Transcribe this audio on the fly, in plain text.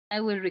I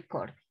will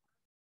record.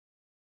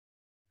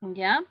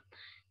 Yeah,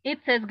 it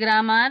says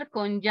grammar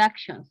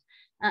conjunctions.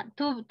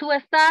 To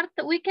start,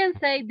 we can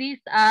say these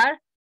are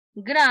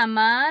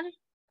grammar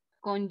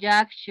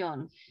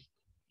conjunctions.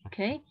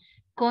 Okay,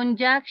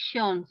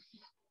 conjunctions.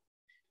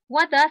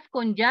 What does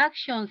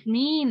conjunctions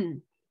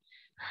mean?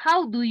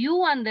 How do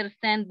you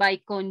understand by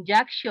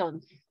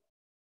conjunctions?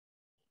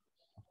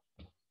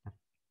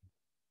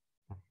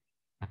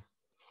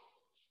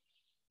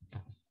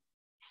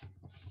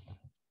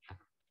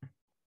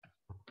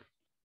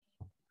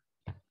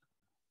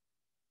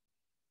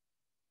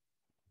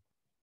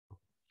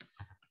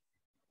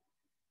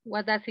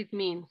 What does it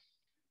mean?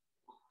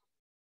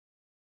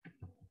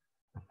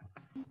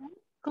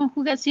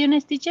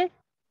 Conjugaciones, teacher.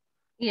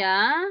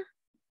 Yeah,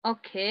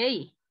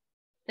 okay.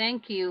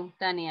 Thank you,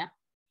 Tania.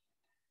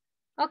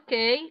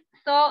 Okay,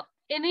 so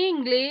in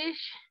English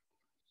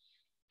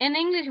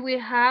we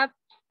have,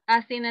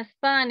 as in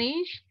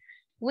Spanish,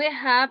 we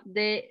have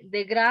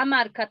the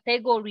grammar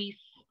categories,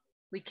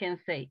 we can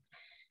say.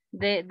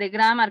 The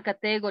grammar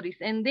categories.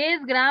 And these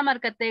grammar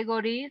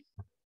categories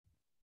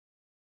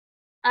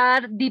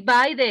are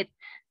divided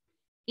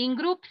in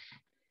groups.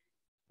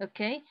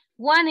 Okay,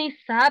 one is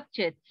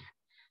subjects,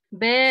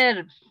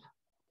 verbs,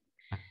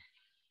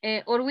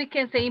 or we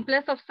can say in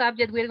place of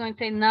subject, we're going to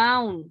say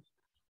noun,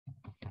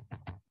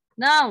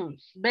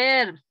 nouns,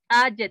 verbs,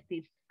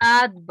 adjectives,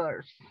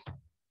 adverbs,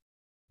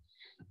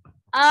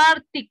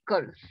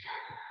 articles.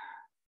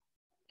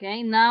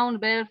 Okay, noun,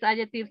 verbs,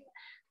 adjectives,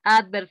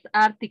 adverbs,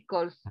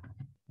 articles,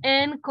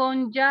 and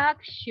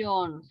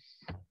conjunctions.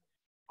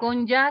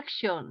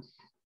 Conjunctions.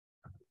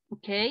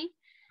 Okay,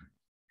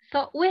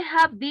 so we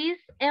have this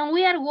and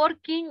we are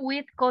working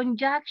with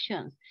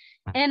conjunctions.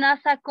 And as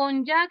a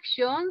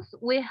conjunctions,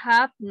 we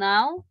have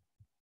now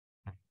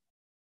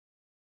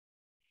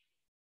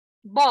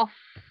both.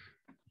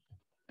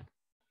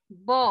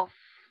 Both.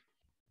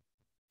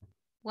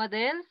 What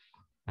else?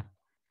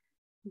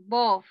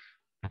 Both.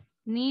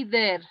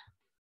 Neither.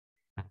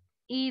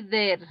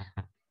 Either.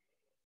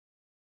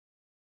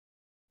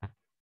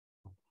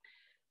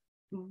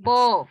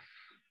 Both.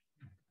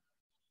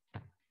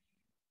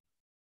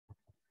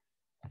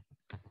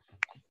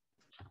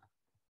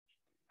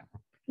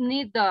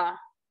 Neither.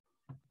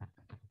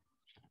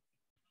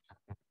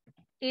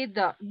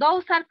 Either.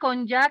 Those are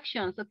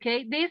conjunctions,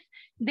 okay?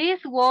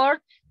 These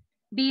words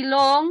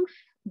belongs,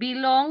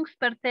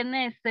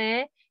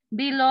 pertenece,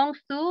 belongs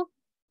to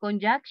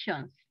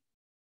conjunctions.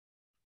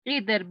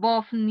 Either,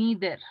 both,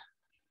 neither.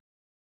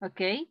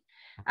 Okay?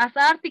 As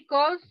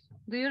articles,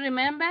 do you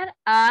remember?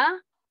 A,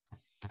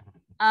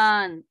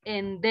 an,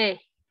 and de.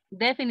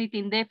 Definite,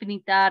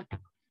 indefinite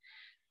articles.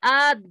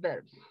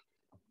 Adverbs.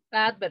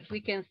 Adverbs,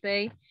 we can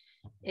say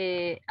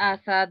as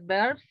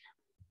adverbs.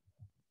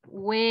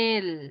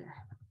 Well,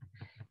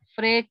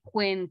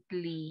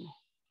 frequently,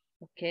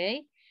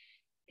 okay?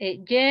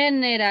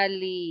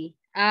 Generally,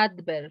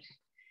 adverbs.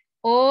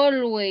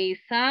 Always,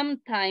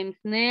 sometimes,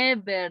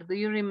 never. Do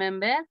you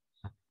remember?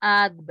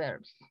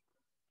 Adverbs,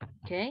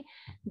 okay?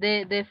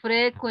 The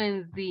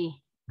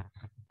frequency,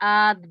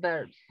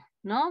 adverbs,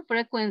 no?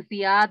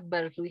 Frequency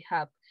adverbs we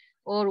have.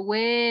 Or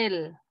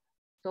well,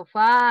 so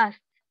fast,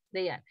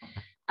 they are.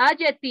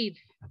 Adjectives,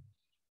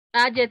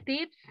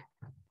 adjectives.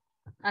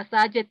 As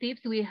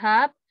adjectives we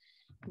have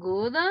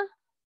good,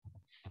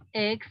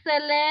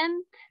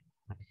 excellent,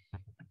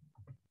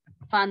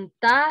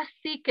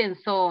 fantastic, and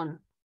so on.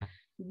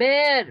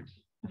 Verbs,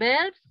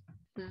 verbs,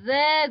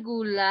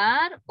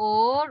 regular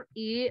or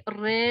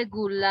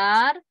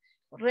irregular,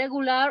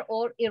 regular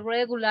or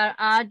irregular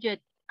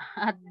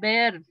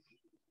adverbs.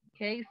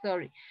 Okay,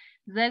 sorry.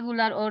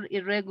 Regular or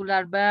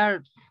irregular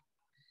verbs.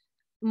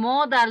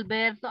 Modal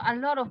verbs, so a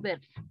lot of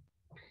verbs.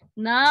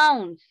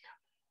 Nouns,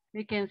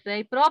 we can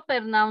say proper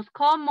nouns,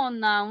 common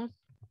nouns,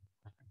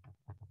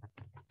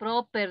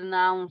 proper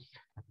nouns,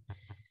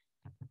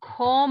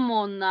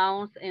 common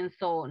nouns, and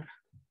so on.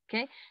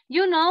 Okay,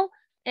 you know,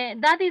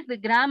 that is the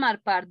grammar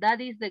part.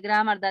 That is the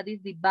grammar that is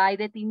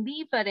divided in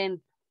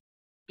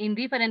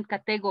different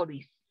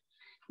categories.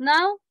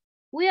 Now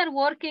we are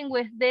working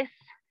with this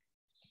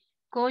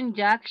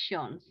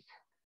conjunctions.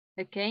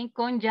 Okay,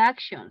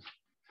 conjunctions.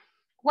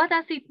 What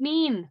does it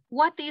mean?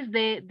 What is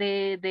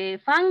the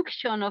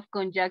function of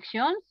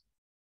conjunctions?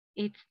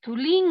 It's to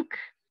link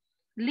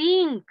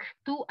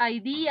two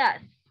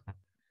ideas.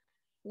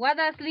 What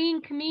does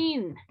link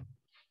mean?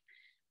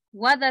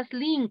 What does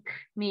link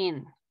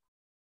mean?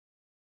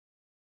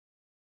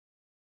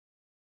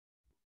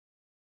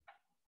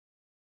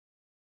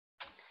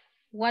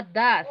 What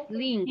does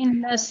link?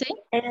 Enlace.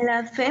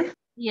 Enlace.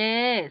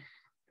 Yes,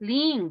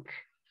 link.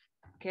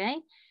 Okay,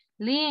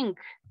 link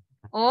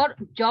or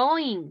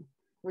join.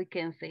 We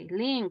can say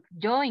link,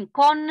 join,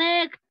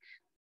 connect.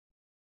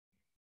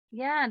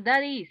 Yeah,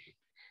 that is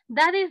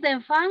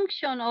the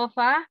function of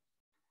a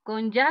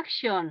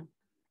conjunction.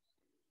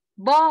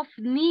 Both,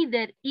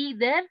 neither,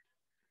 either,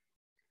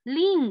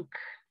 link,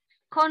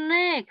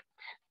 connect,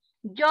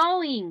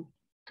 join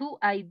two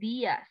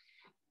ideas,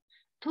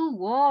 two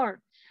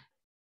words.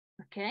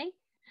 Okay,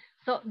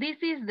 So this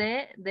is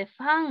the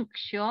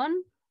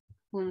function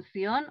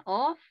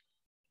of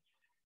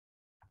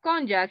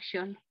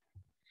conjunction.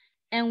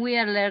 And we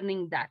are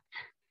learning that.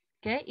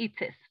 Okay, it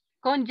says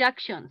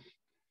conjunctions.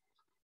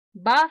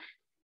 Both,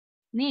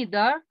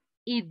 neither,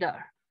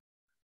 either.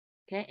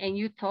 Okay, and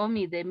you told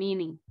me the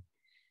meaning.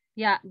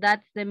 Yeah,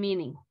 that's the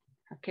meaning.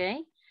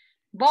 Okay,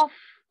 both,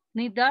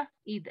 neither,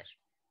 either.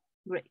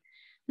 Great.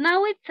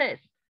 Now it says,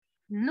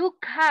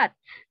 look at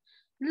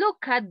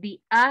the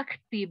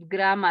active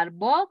grammar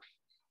box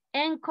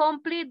and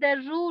complete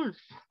the rules.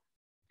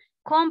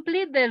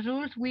 Complete the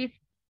rules with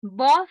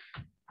both,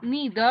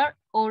 neither,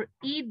 or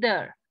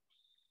either.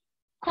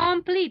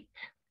 Complete.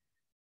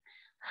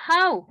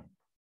 How?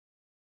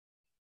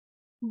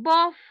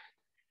 Both,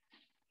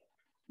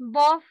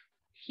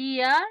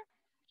 here,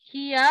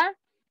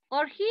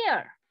 or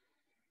here.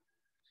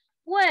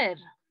 Where?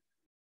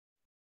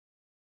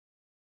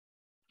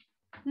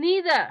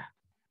 Neither,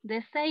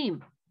 the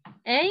same.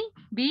 A,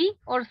 B,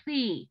 or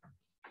C.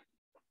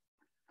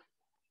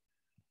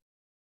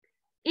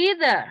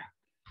 Either,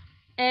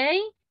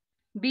 A,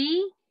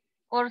 B,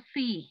 or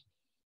C.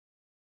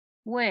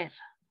 Where?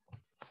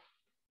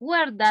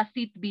 Where does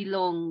it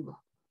belong?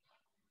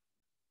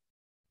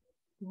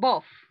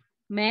 Both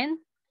men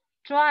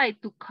try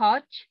to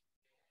catch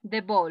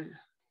the ball.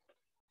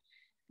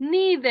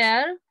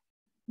 Neither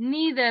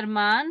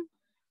man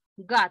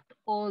got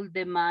all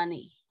the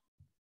money.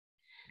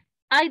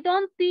 I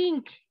don't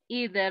think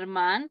either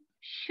man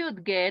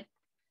should get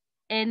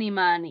any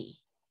money.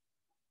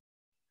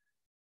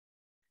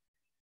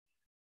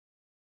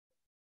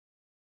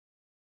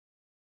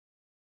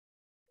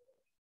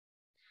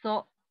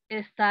 So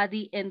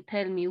study and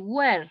tell me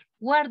where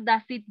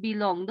does it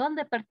belong?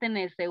 ¿Dónde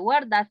pertenece?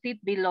 Where does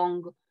it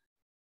belong?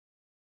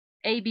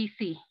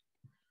 ABC.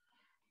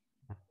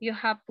 You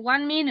have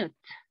 1 minute.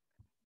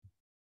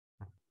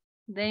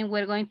 Then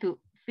we're going to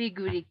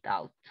figure it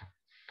out.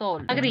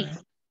 Solve. Agree?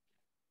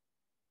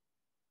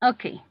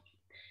 Okay.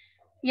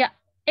 Yeah,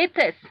 it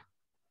says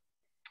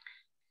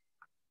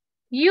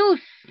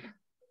use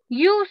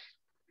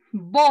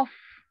both,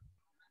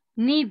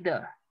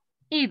 neither,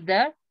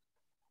 either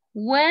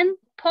when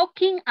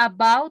talking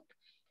about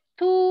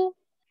two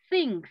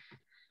things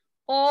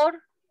or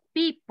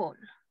people.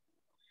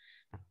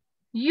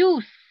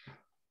 Use,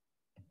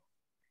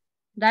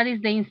 that is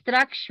the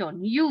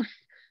instruction. Use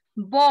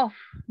both,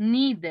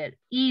 neither,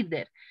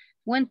 either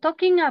when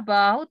talking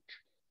about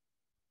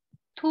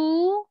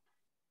two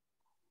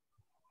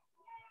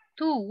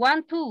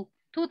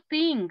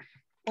things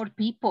or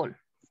people.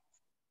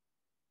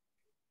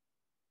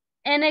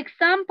 An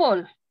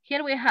example,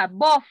 here we have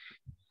both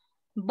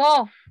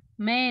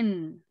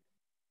men.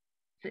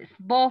 It says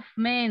both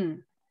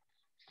men.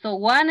 So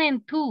 1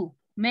 and 2,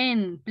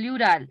 men,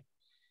 plural.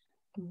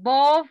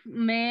 Both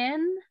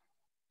men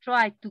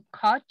try to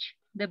catch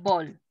the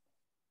ball.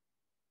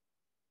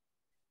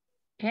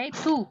 Okay,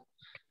 2.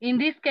 In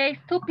this case,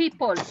 2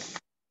 people.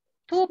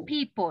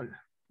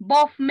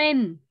 Both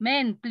men,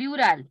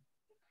 plural.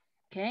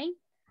 Okay.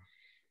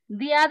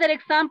 The other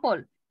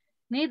example,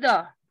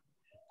 neither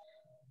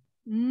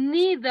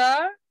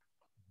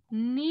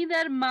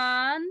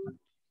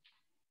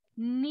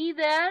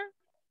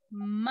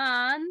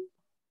man.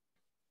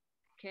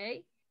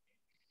 Okay.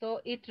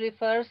 So it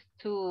refers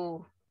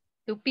to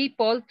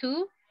people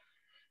too.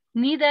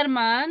 Neither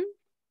man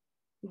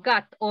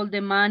got all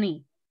the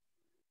money.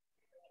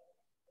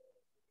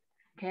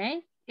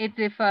 Okay. It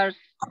refers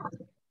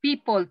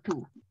people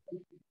too.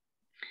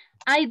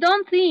 I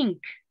don't think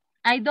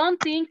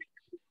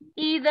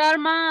either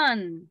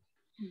man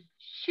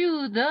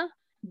should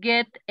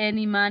get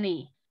any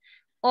money.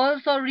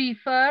 Also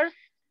refers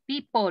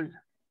people.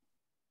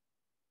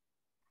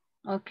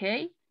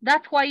 Okay,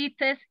 that's why it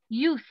says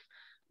use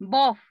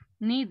both,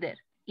 neither,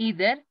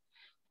 either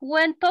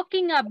when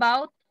talking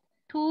about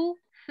two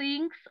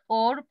things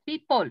or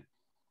people.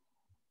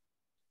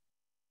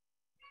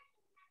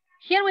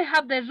 Here we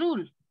have the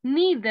rule.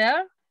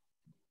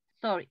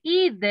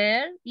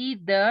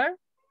 Either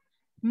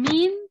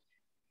means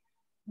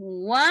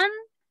one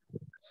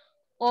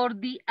or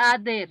the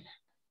other.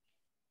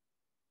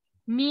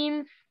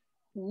 Means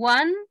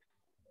one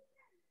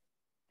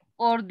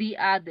or the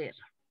other.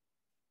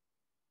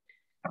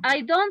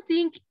 I don't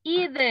think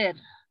either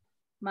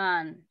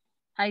man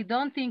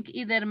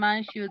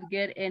should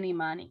get any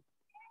money.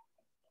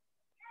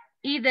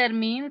 Either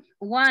means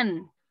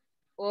one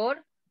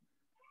or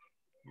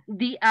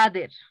the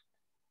other.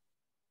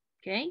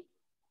 Okay.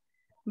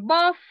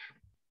 Both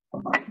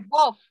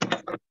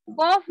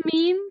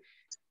means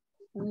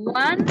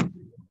one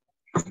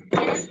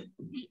and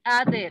the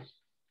other.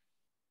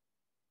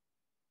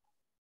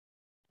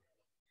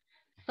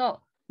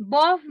 So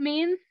both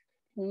means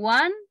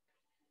one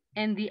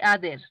and the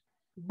other.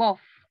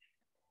 Both,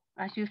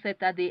 as you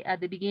said at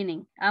the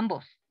beginning,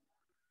 ambos.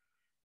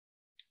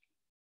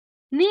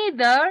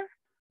 Neither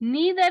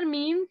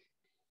means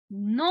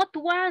not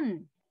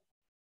one.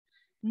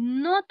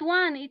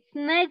 It's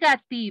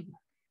negative.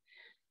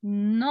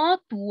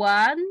 Not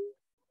one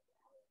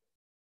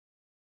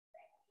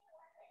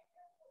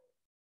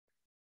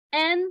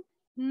and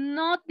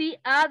not the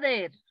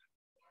other.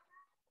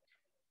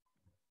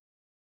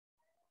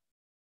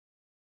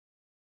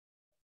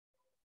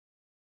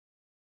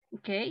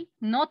 Okay,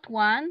 not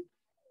one,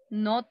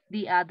 not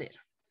the other.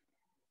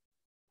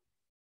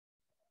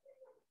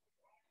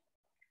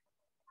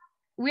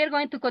 We are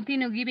going to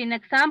continue giving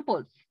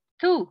examples.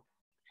 2,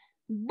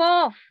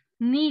 both,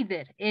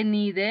 neither and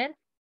neither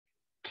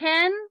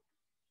can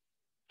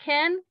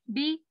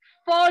be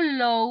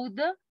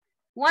followed.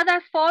 What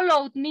does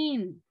followed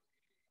mean?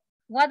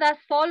 What does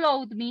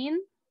followed mean?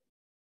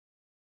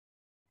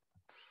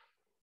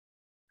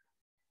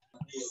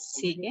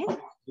 ¿Sigue?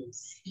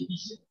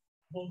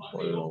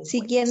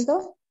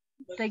 Siguiendo.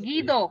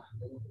 Seguido.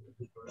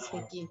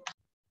 Seguido.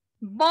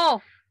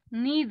 Both,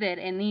 neither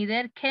and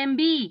neither can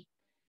be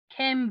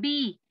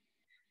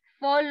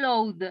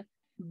followed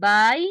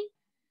by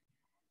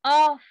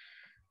of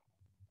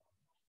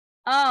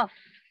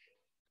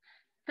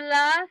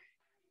plus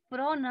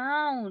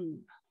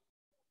pronoun.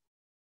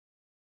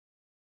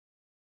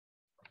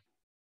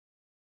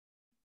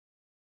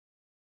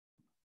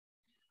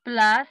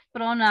 Plus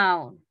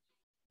pronoun.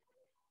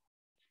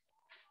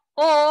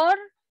 Or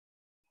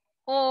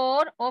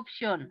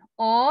option,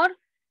 or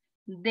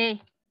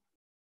de,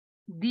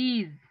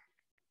 these,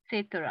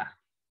 etc.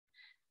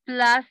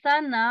 Plus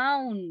a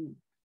noun.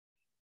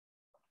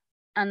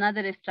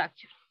 Another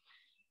structure.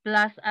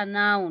 Plus a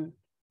noun.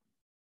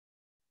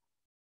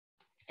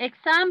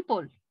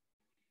 Example.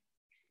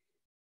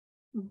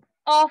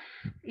 Of,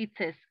 it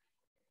says.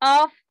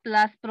 Of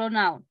plus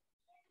pronoun.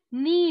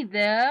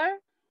 Neither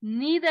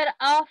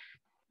of,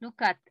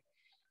 look at,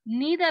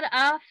 neither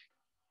of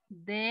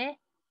the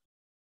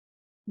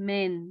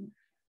men.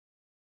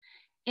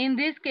 In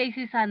this case,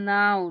 it's a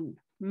noun.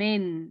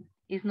 Men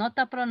is not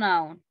a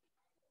pronoun.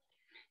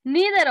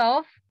 Neither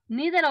of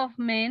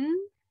men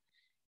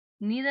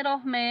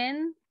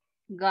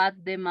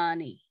got the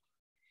money.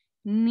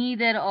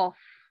 Neither of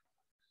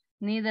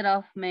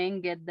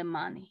men get the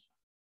money.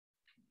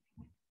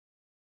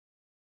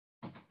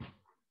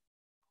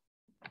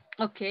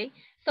 Okay,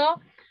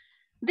 so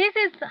this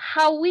is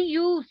how we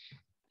use,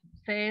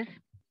 says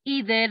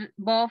either,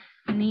 both,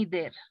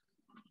 neither.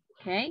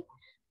 Okay,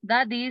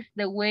 that is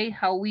the way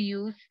how we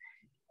use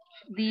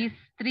these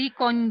 3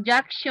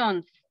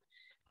 conjunctions.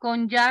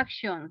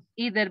 Conjunctions,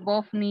 either,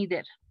 both,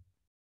 neither.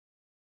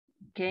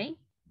 Okay,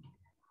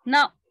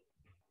 now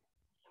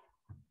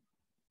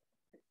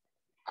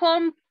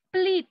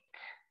complete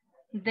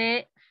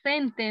the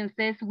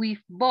sentences with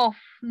both,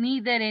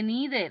 neither and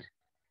either.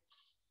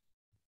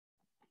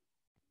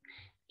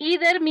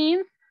 Either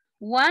means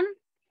one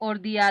or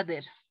the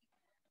other.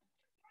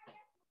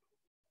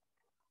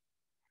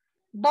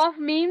 Both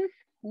means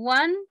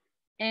one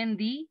and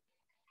the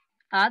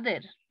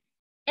other.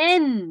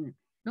 And,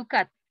 look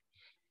at,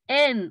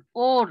 and,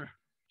 or,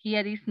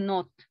 here is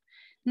not.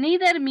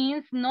 Neither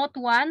means not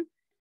one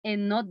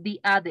and not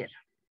the other.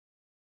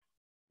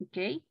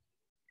 Okay.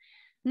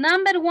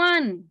 Number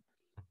one,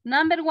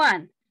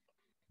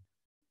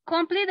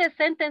 complete the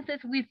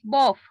sentences with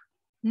both,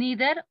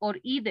 neither or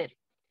either.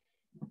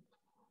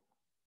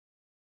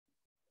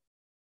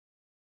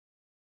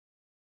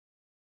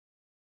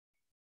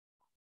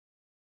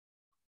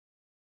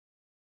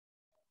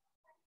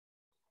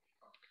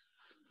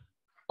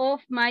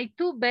 Of my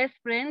 2 best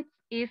friends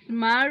is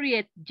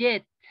married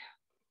yet.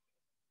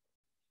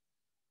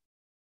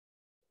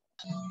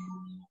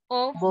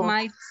 Of Both.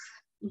 my,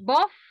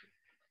 both?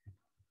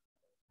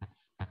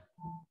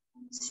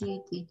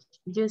 Sí,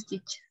 just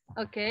teach.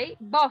 Okay,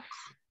 both.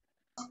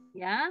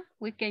 Yeah,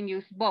 we can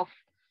use both.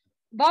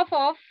 Both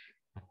of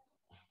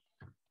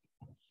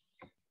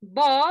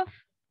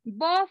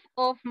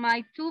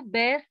my 2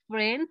 best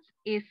friends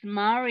is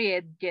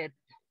married yet.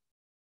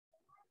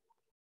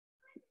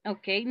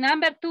 Okay,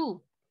 number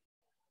 2.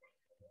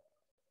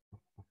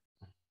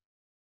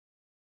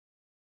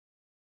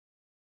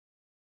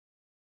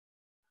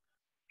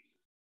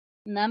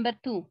 Number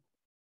 2.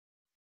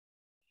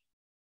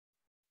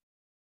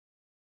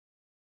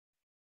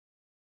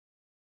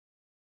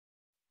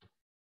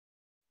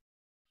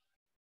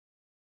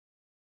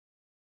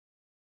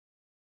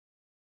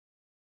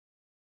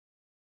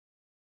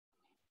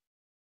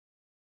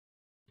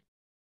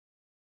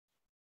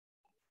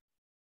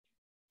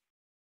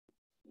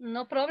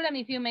 No problem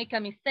if you make a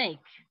mistake.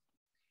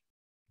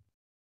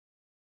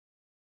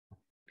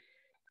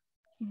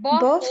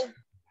 Both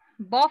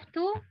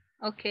too?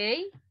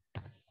 Okay.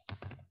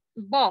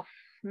 Both.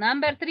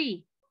 Number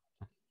 3.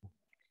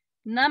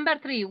 Number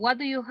 3. What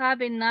do you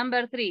have in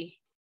number 3?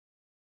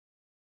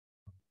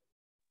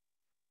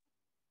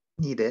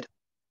 Neither.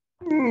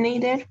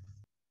 Neither.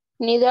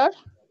 Neither.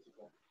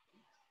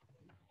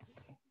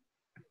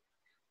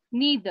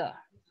 Neither.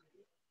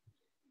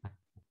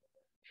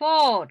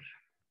 4.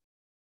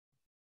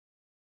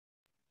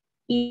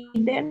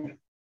 Either.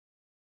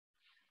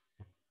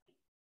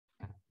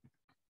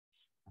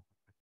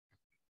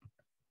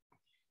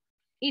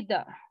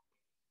 Either.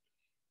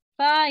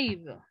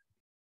 5.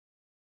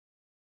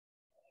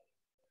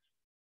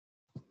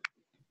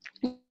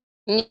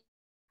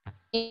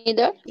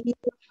 Neither.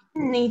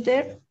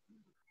 Neither.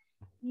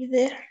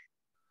 Neither.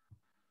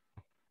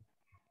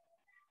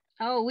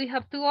 Oh, we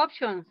have two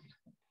options.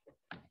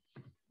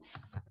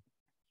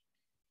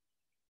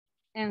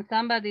 And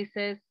somebody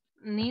says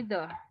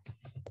neither.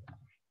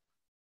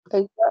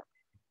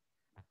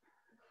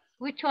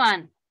 Which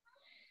one?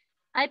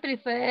 I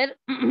prefer,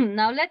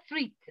 now let's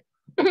read.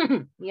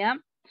 Yeah.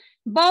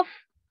 Both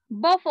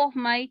of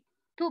my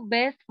two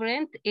best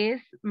friends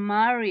is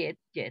married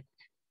yet.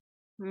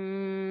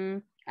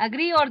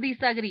 Agree or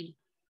disagree?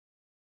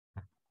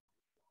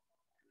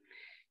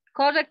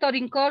 Correct or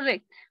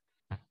incorrect?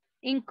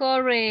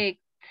 Incorrect.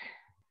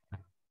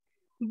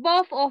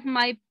 Both of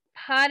my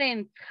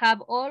parents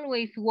have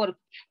always worked.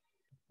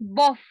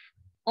 Both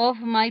of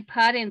my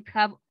parents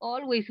have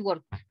always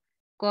worked.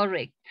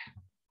 Correct.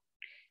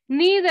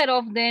 Neither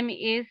of them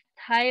is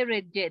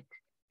tired yet.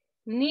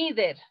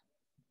 Neither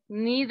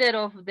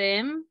of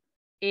them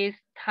is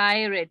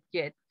tired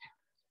yet.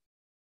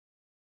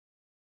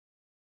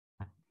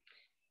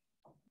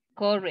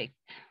 Correct.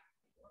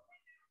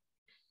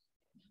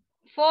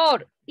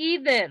 For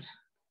either,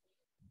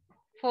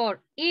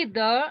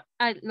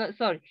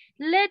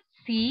 let's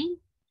see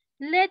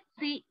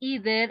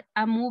either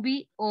a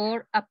movie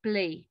or a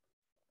play.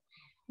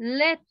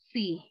 Let's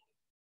see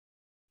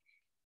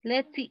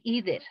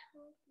either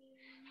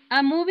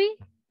a movie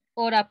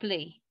or a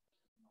play.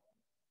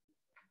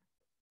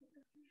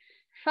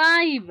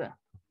 5.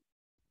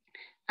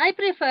 I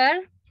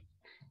prefer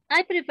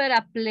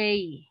a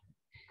play,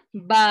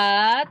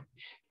 but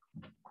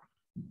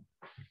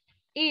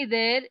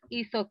either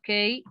is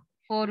okay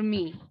for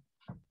me.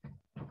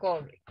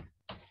 Correct.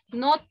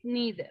 Not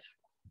neither.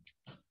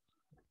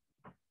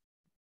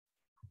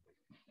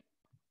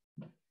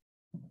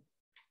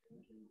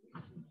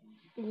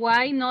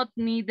 Why not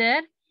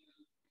neither?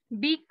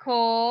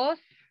 Because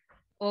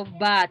of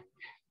but.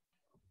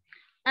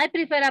 I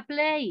prefer a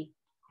play,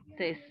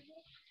 says.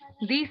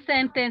 This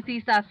sentence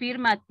is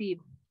affirmative.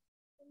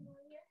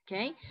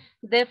 Okay.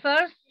 The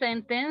first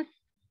sentence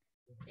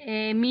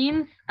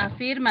means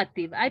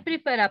affirmative. I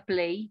prefer a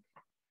play.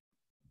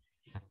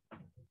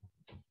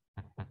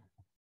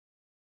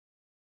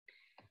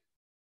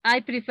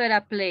 I prefer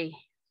a play.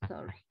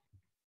 Sorry.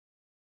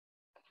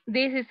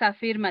 This is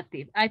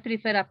affirmative. I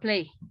prefer a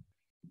play.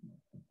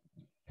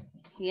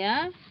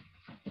 Yeah.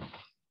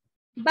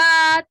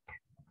 But,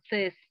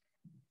 says,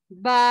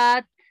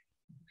 but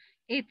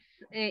it's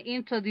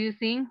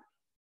introducing,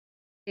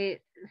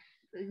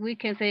 we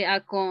can say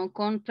a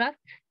contract.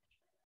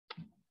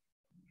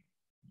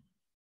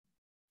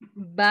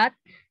 But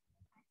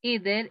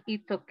either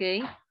it's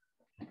okay,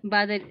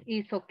 but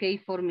it's okay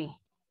for me.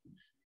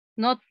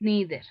 Not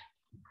neither.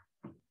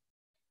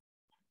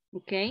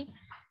 Okay.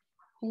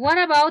 What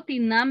about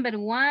in number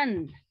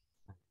 1?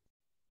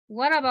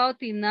 What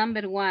about in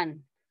number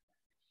 1?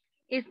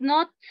 It's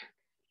not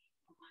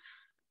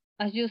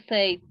as you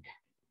said.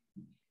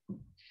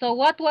 So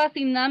what was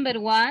in number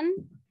 1?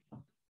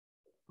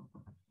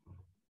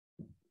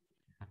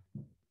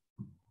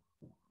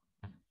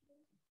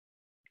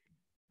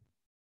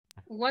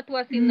 What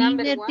was in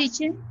number 1?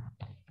 Teacher.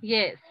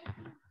 Yes.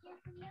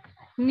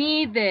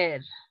 Neither.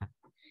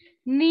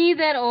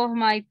 Neither of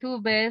my two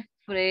best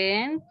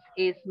friends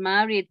is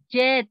married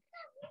yet.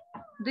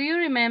 Do you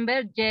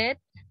remember yet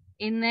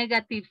in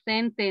negative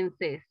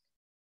sentences?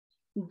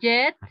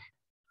 Yet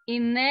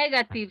in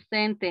negative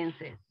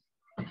sentences.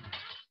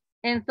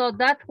 And so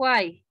that's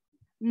why.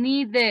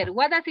 Neither.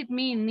 What does it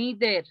mean,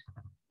 neither?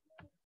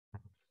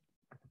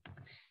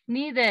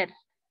 Neither.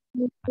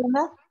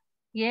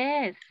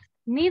 Yes.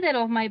 Neither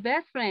of my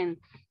best friends.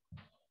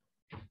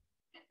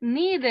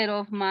 Neither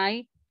of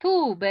my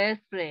two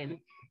best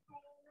friends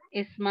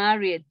is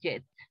married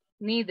yet.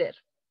 Neither.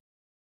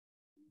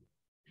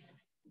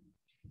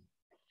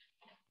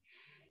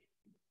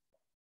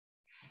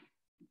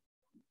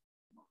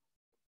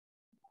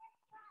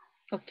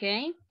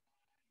 Okay.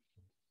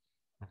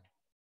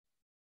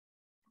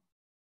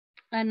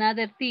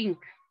 Another thing.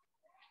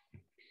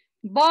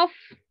 Both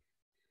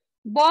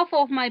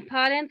of my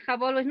parents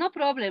have always, no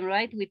problem,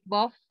 right, with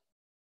both.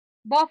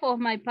 Both of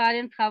my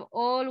parents have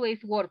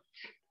always worked.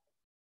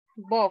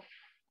 Both.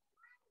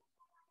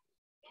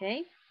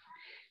 Okay.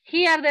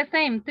 Here the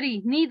same,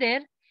 3.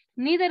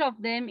 Neither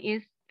of them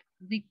is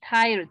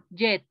retired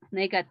yet,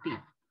 negative.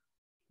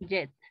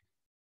 Yet.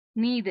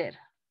 Neither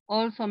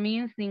also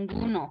means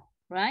ninguno,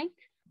 right?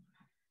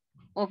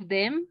 Of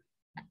them,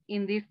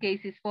 in this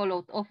case is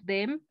followed of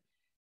them.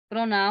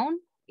 Pronoun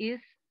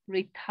is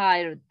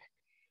retired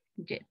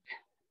yet.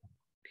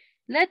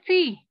 Let's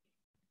see.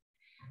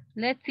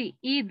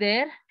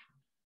 Either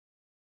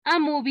a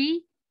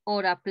movie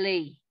or a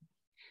play.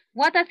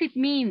 What does it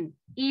mean,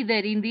 either,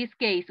 in this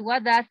case?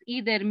 What does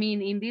either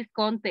mean in this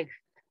context?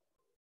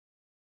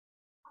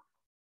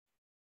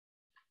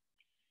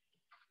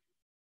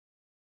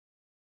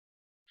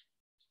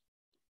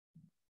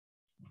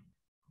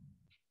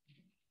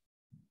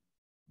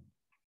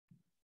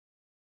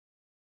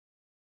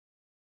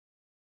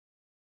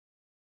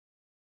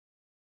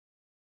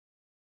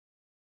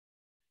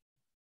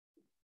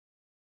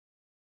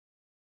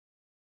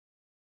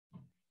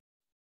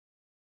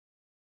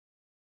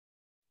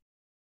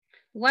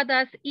 What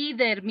does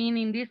either mean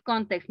in this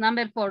context?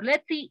 Number 4,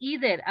 let's see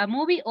either a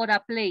movie or a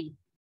play.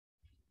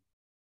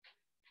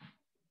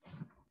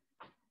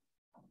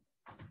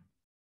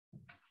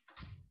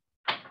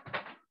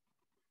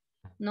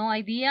 No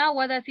idea,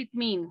 what does it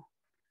mean?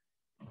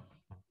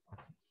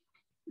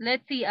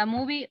 Let's see, a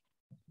movie,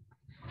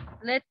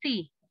 let's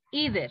see,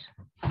 either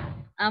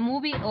a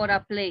movie or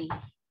a play.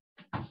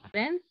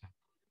 Friends?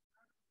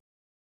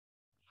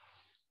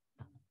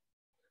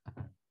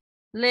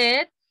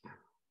 Let's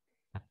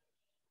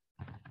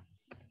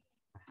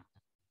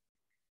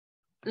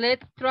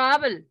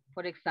travel,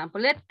 for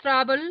example. Let's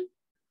travel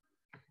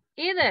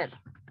either.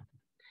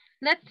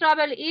 Let's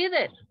travel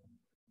either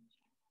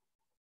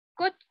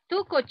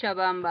to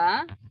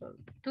Cochabamba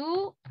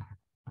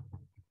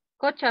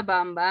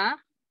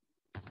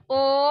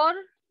or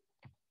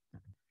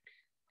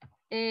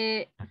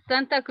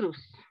Santa Cruz.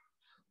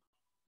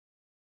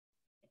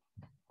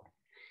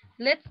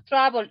 Let's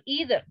travel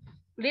either.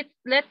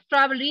 Let's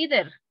travel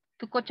either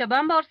to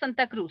Cochabamba or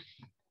Santa Cruz.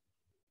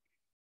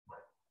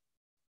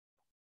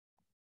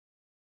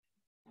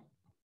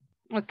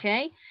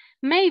 Okay,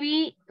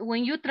 maybe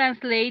when you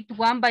translate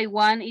one by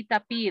one, it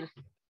appears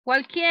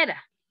cualquiera.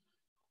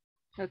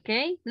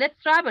 Okay, let's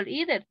travel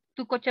either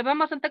to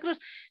Cochabamba or Santa Cruz,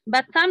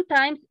 but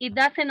sometimes it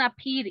doesn't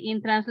appear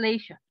in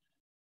translation.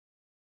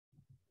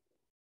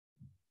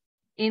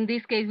 In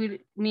this case, we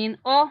mean,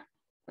 oh,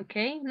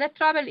 okay, let's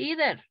travel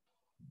either.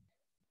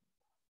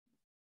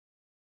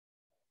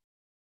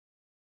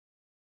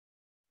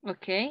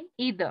 Okay,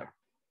 either.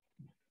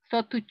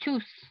 So to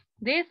choose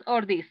this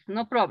or this,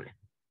 no problem.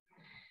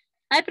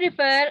 I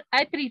prefer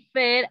a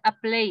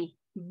play,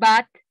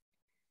 but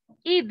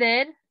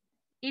either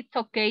it's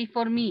okay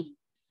for me.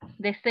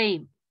 The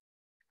same.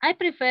 I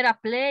prefer a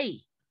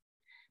play,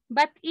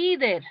 but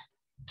either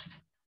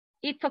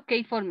it's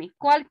okay for me.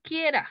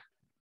 Cualquiera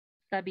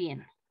está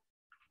bien.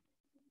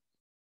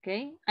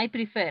 Okay, I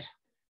prefer,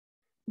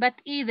 but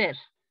either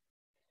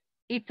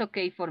it's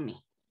okay for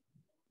me.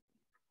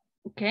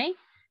 Okay,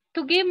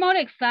 to give more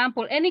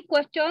example, any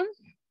questions?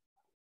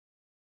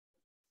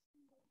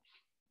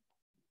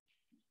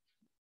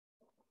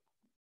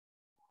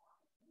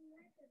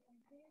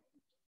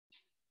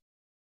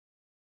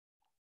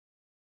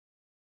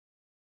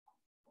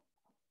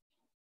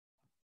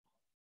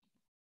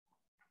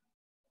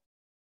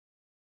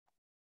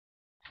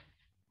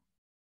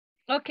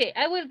 Okay,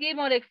 I will give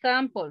more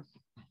examples.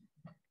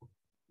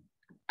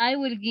 I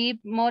will give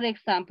more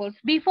examples.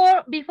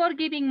 Before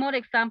giving more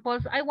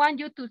examples, I want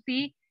you to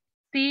see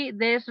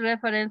this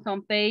reference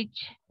on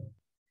page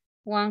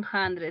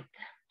 100.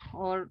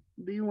 Or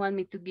do you want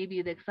me to give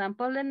you the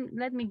example? Then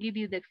let me give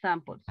you the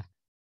examples.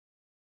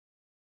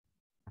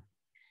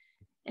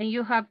 And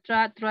you have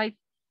tried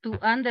to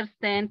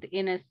understand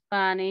in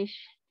Spanish.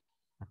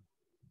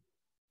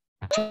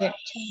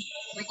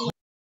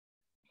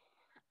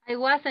 I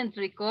wasn't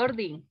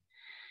recording.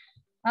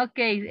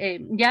 Okay,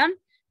 yeah,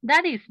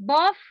 that is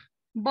both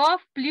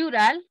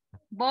plural,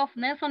 both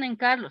Nelson and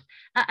Carlos.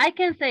 I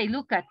can say,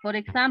 look at, for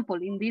example,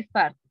 in this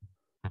part.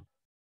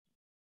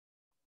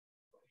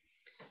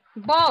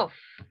 Both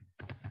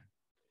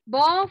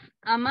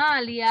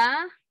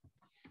Amalia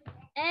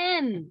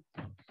and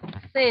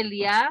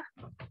Celia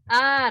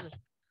are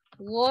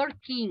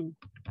working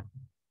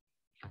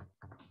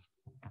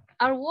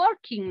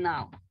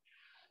now.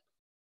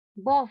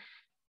 Both,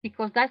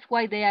 because that's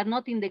why they are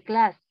not in the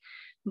class.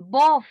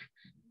 Both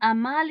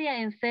Amalia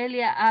and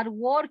Celia are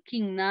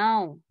working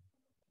now.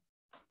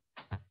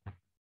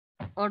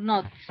 Or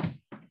not.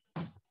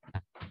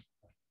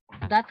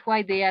 That's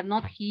why they are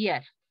not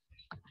here.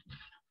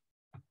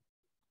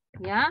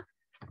 Yeah.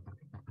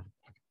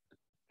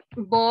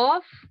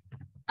 Both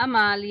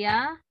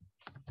Amalia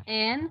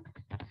and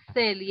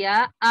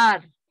Celia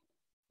are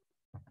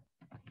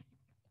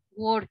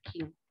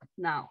working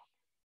now.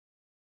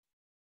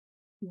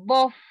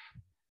 Both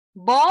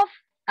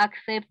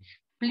accepts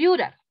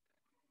plural.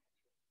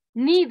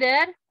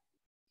 Neither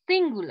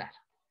singular.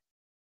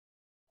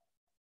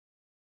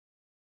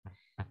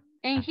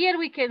 And here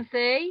we can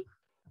say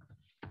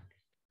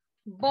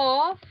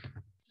both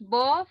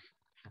of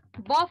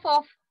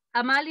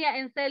Amalia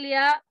and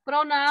Celia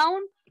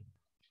pronoun,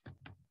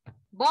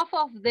 both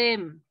of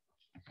them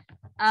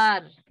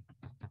are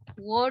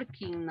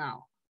working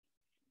now.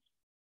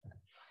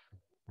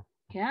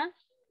 Yeah.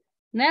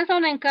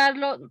 Nelson and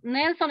Carlos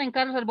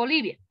are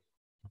Bolivian.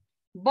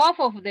 Both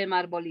of them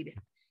are Bolivian.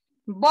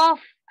 Both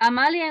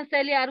Amalia and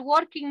Celia are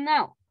working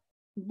now.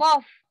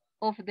 Both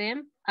of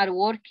them are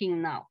working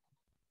now.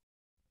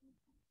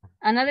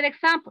 Another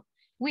example,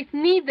 with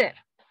neither.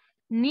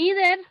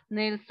 Neither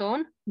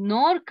Nelson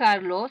nor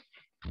Carlos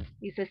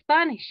is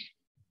Spanish.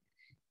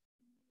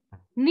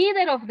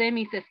 Neither of them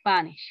is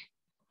Spanish.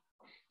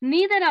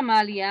 Neither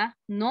Amalia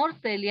nor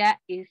Celia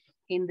is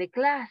in the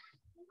class.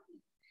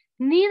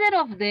 Neither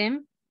of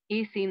them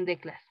is in the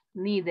class.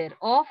 Neither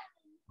of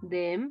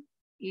them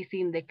is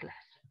in the class.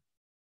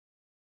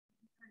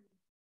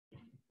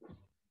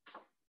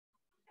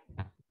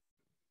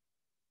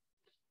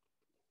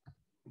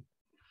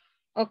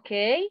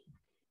 Okay.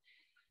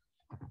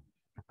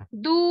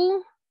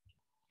 Do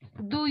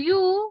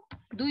you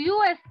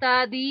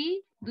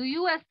study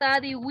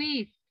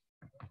with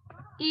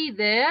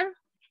either?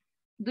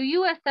 Do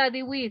you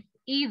study with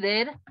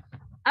either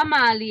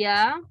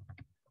Amalia?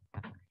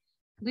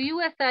 Do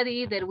you study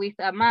either with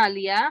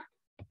Amalia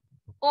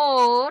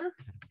or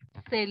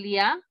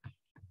Celia?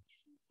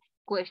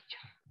 Question.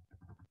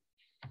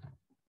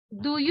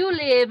 Do you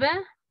live?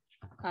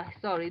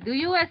 Do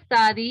you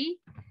study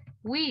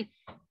with?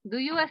 Do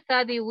you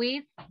study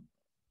with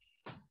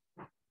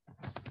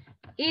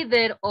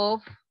either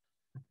of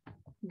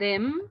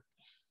them?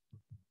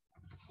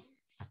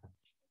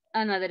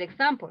 Another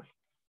example.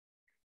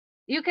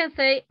 You can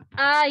say,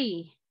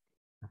 I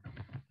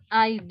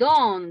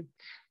don't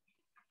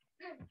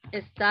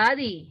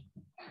study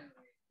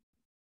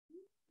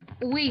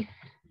with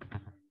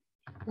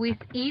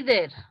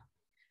either.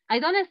 I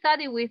don't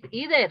study with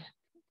either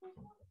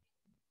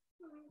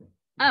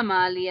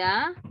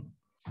Amalia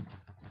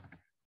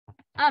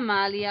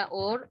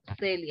or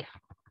Celia.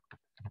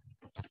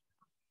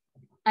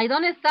 I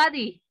don't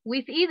study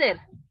with either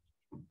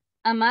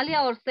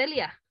Amalia or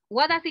Celia.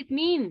 What does it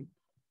mean?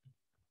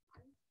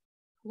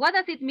 What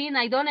does it mean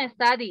I don't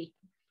study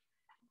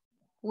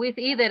with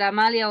either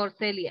Amalia or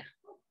Celia?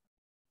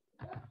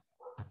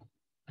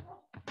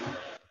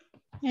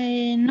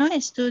 No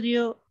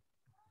estudio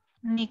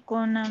ni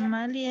con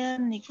Amalia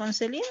ni con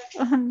Celia.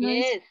 No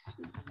yes,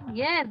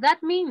 yes,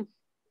 that means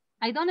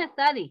I don't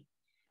study.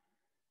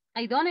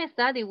 I don't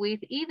study with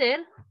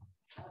either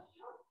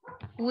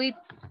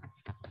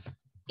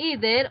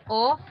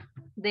of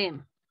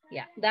them.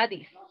 Yeah, that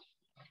is.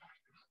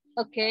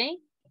 Okay.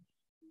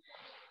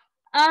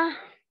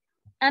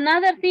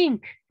 Another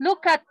thing,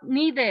 look at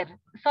either.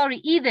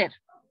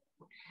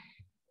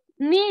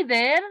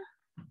 Neither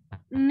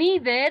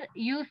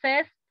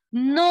uses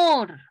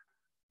nor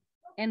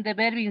in the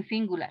verb in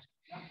singular.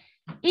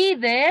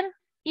 Either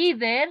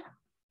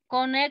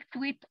connects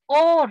with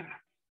or.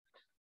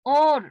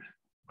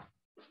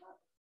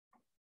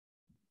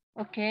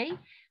 Okay,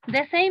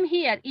 the same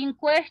here in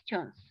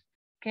questions.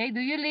 Okay, do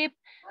you live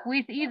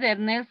with either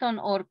Nelson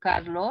or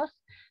Carlos?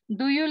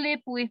 Do you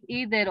live with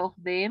either of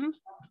them?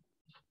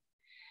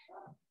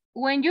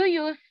 When you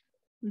use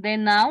the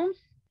nouns,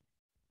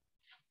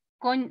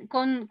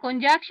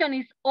 conjunction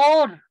is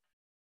or,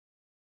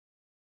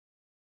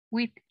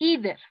 with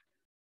either.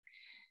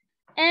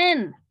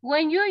 And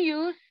when you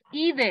use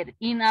either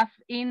in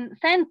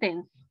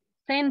sentence,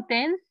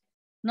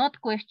 not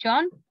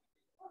question,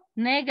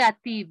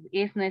 negative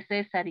is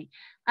necessary.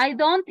 I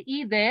don't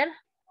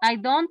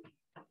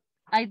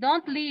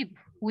live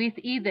with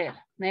either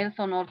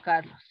Nelson or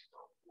Carlos.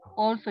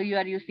 Also you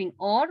are using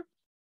or,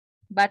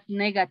 but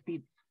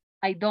negative.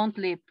 I don't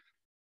live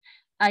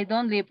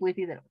with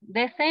either.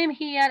 The same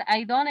here,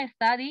 I don't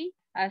study,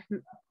 as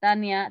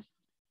Tanya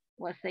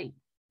was saying.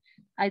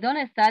 I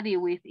don't study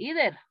with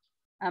either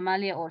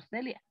Amalia or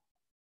Celia.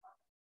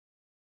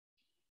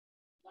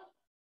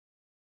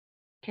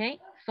 Okay,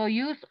 so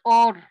use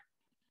or.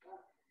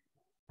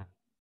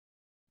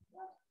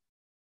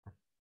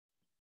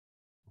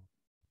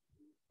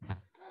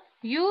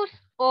 Use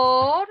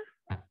or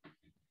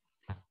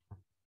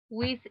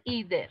with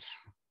either.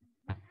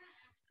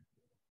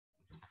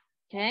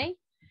 Okay,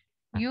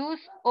 use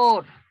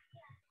or.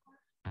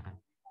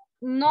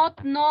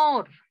 Not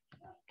nor.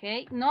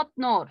 Okay, not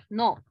nor,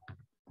 no.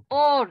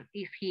 Or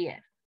is here.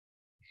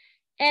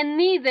 And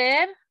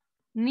neither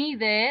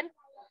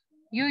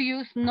you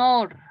use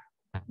nor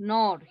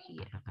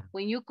here.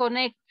 When you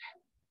connect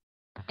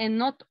and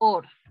not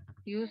or,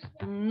 use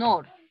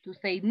nor to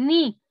say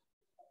ni.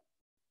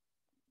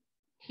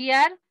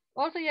 Here,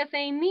 also you're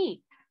saying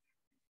ni.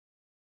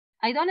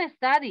 I don't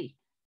study.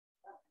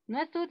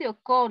 No estudio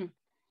con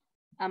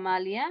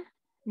Amalia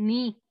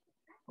ni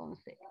con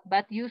C,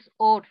 but use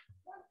or.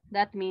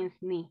 That means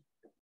ni.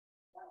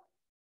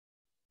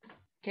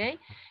 Okay,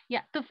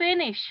 yeah, to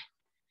finish,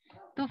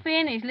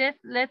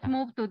 let's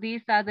move to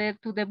this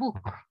to the book.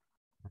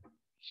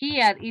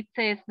 Here it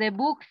says, the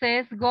book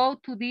says, go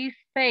to this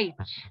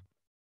page.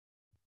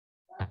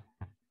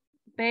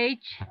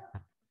 Page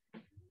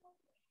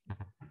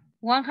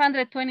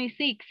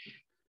 126.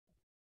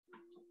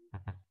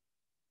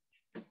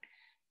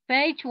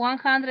 Page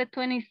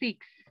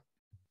 126.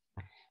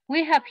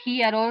 We have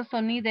here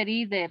also neither,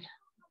 either.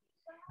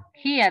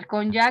 Here,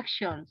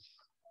 conjunctions.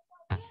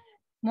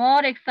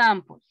 More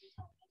examples.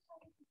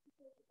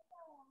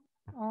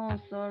 Oh,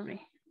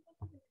 sorry.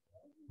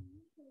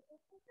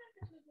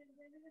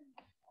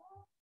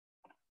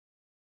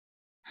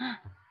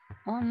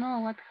 Oh no,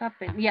 what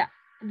happened? Yeah,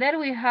 there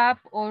we have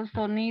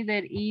also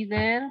neither,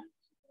 either.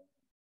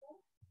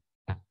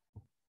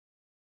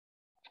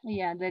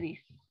 Yeah, there is.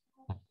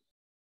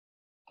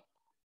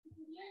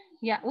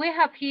 Yeah, we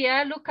have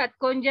here, look at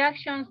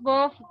conjunctions,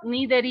 both,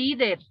 neither,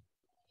 either.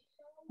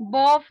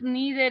 Both,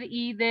 neither,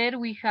 either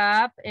we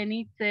have, and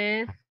it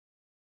says,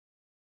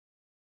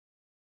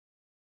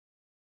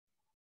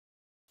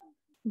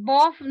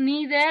 both,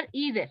 neither,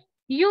 either.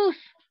 Use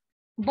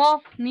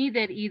both,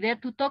 neither, either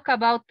to talk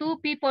about two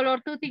people or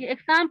two things.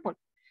 Example,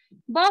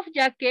 both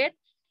jackets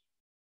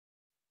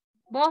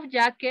Both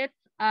jackets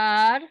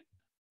are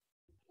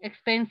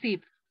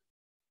expensive.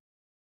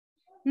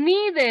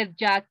 Neither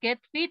jacket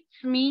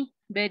fits me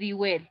very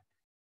well.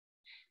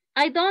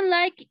 I don't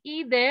like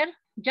either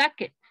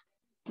jacket.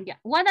 Yeah.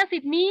 What does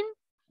it mean?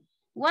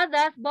 What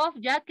does both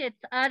jackets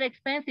are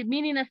expensive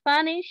mean in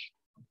Spanish,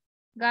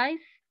 guys?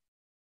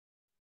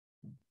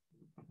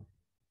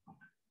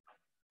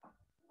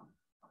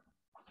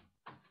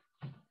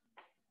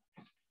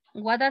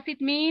 What does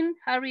it mean?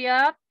 Hurry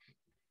up.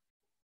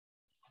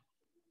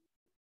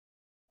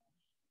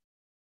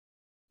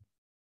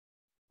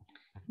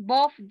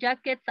 Both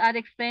jackets are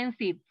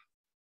expensive.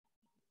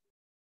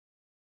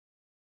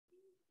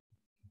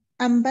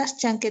 Ambas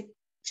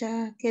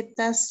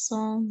chaquetas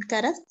son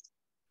caras.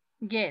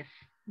 Yes,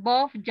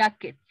 both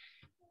jackets.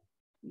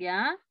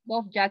 Yeah,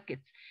 both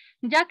jackets.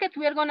 Jackets,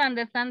 we are going to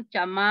understand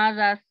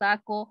chamarra,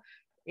 saco,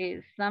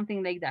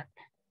 something like that.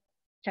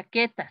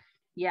 Chaquetas,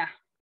 yeah.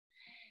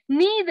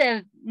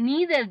 Neither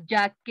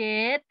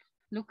jacket,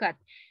 look at,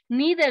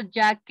 neither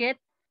jacket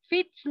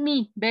fits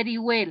me very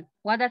well.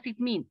 What does it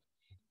mean?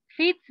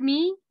 Fits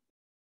me,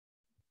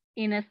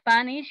 in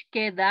Spanish,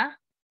 queda.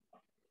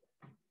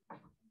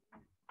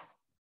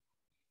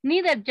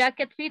 Neither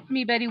jacket fits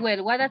me very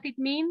well. What does it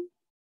mean?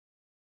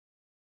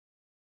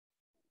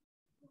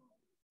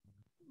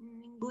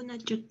 Ninguna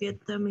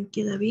chaqueta me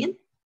queda bien.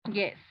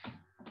 Yes.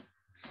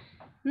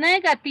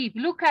 Negative,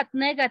 look at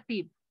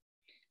negative.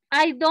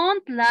 I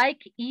don't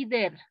like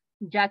either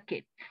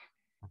jacket.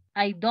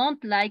 I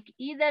don't like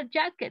either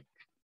jacket.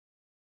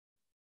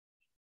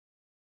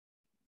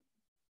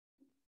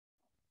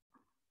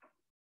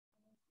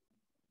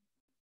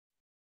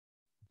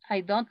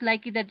 I don't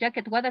like either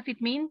jacket. What does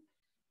it mean?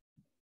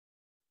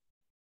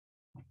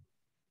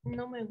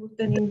 No me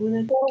gusta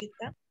ninguna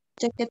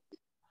chaqueta.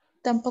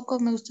 Tampoco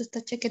me gusta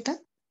esta chaqueta.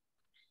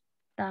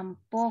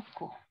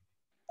 Tampoco.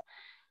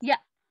 Yeah,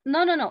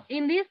 no.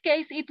 In this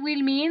case, it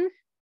will mean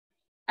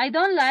I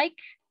don't like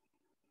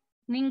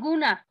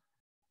ninguna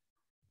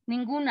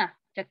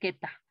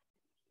chaqueta.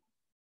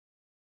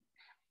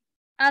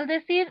 Al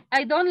decir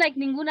I don't like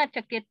ninguna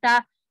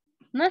chaqueta,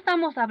 no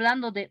estamos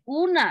hablando de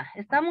una,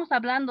 estamos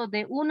hablando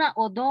de una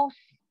o dos,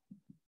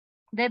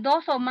 de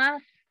dos o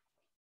más,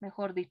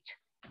 mejor dicho.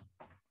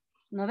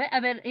 ¿No ve? A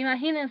ver,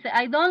 imagínense,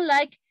 I don't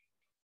like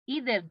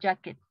either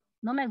jacket.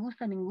 No me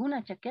gusta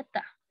ninguna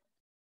chaqueta.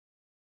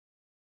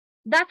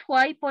 That's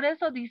why, por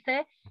eso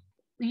dice,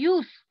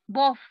 use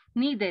both,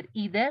 neither,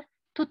 either,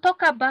 to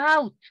talk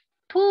about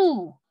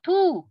two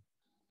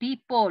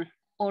people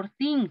or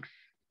things.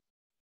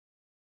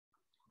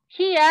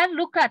 Here,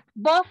 look at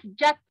both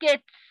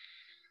jackets,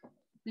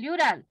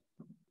 plural.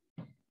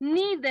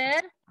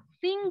 Neither,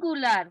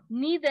 singular,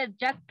 neither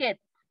jacket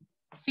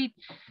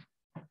fits.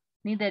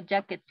 Neither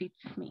jacket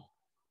fits me.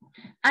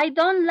 I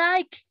don't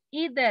like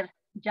either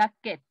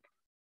jacket.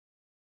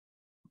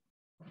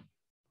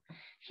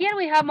 Here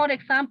we have more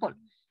examples.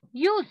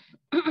 Use,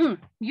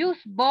 use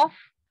both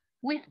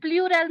with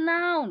plural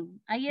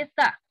noun. Ahí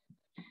está.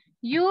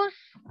 Use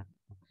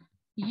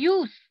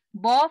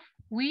both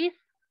with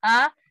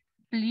a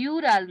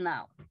plural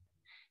noun.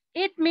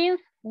 It means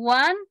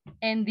one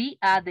and the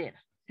other.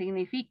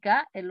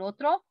 Significa el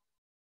otro,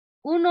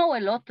 uno o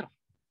el otro.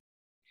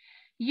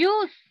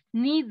 Use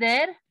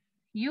neither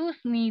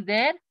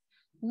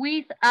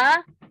with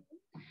a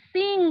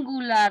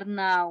singular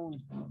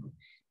noun.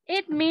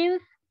 It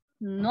means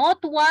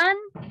not one,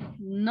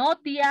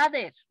 not the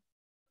other.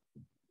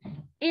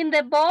 In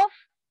the both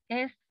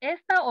es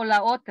esta o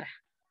la otra.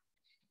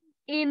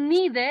 In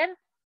neither,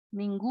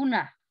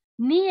 ninguna.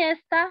 Ni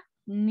esta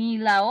ni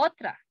la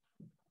otra.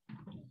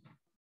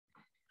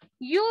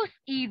 Use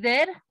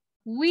either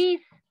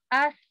with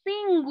a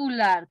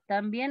singular.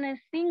 También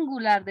es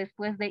singular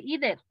después de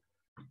either.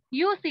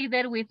 Use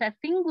either with a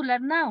singular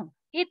noun.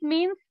 It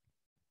means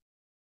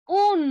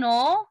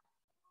uno,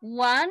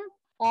 one,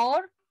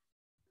 or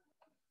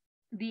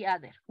the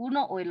other.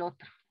 Uno o el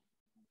otro.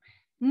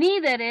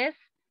 Neither es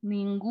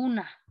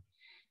ninguna.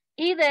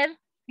 Either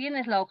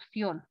tienes la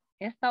opción,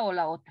 esta o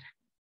la otra.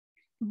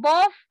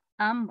 Both,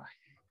 ambas.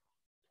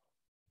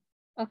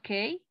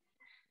 Okay.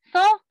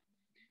 So,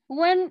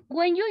 when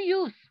you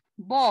use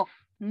both,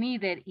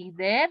 neither,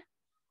 either,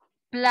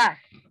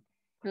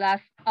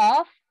 plus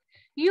of,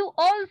 you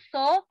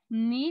also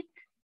need,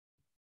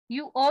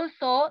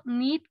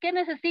 ¿qué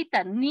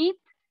necesitan? Need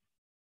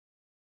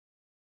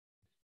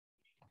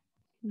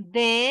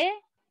de,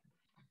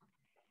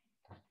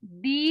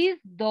 these,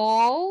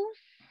 those,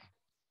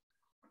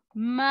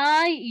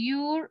 my,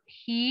 your,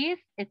 his,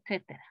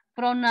 etc.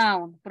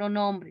 Pronoun,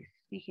 pronombres,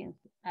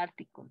 fíjense,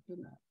 article,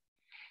 pronoun.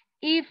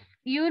 If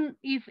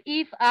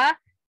a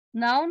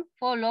noun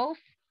follows,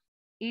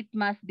 it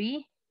must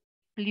be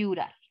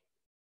plural.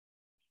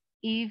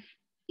 If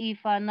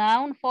a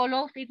noun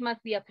follows, it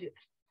must be a plural.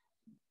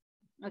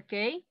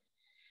 Okay?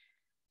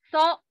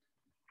 So,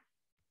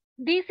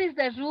 this is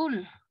the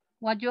rule,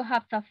 what you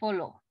have to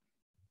follow.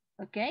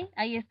 Okay?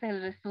 Ahí está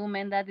el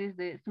resumen, that is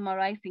the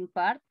summarizing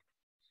part.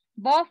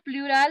 Both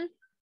plural,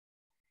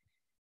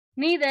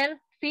 neither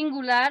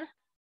singular,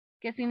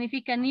 que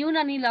significa ni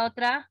una ni la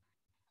otra.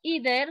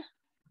 Either,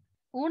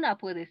 una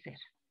puede ser,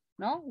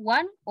 ¿no?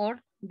 One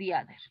or the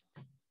other.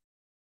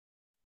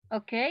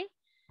 Okay?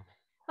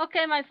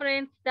 Okay, my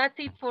friends, that's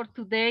it for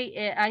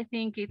today. I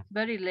think it's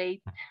very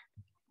late.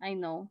 I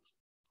know.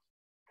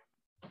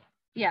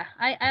 Yeah,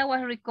 I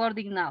was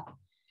recording now.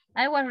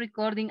 I was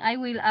recording. I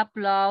will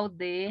upload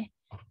the